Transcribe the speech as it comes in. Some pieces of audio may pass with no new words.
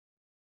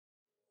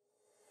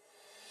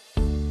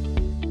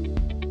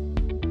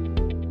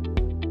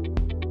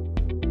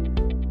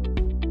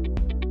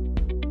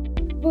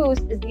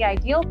Boost is the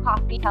ideal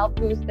coffee to help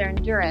boost their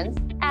endurance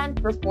and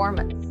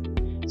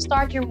performance.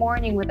 Start your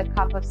morning with a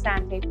cup of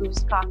Santé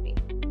Boost Coffee.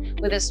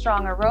 With a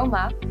strong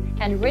aroma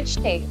and rich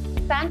taste,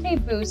 Santé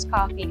Boost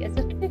Coffee is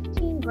a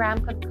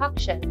 15-gram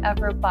concoction of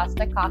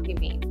robusta coffee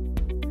beans,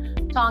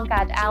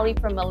 tongkat Ali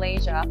from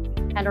Malaysia,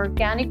 and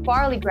organic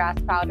barley grass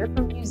powder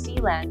from New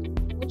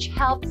Zealand, which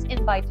helps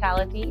in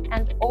vitality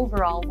and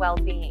overall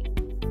well-being.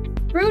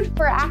 Brewed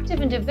for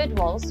active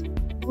individuals,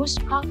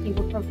 Boost Coffee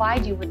will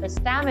provide you with the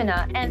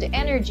stamina and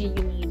energy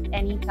you need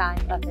any time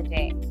of the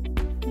day.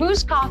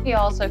 Boost Coffee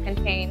also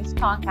contains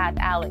tongkat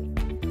Ali,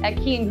 a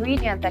key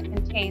ingredient that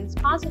contains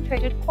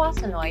concentrated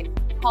quasinoid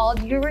called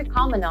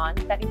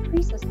uricamenon that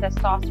increases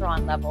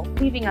testosterone level,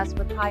 leaving us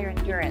with higher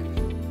endurance.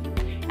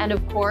 And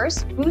of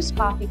course, Boost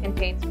Coffee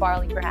contains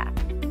barley grass,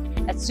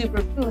 a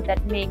superfood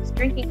that makes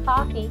drinking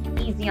coffee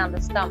easy on the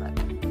stomach.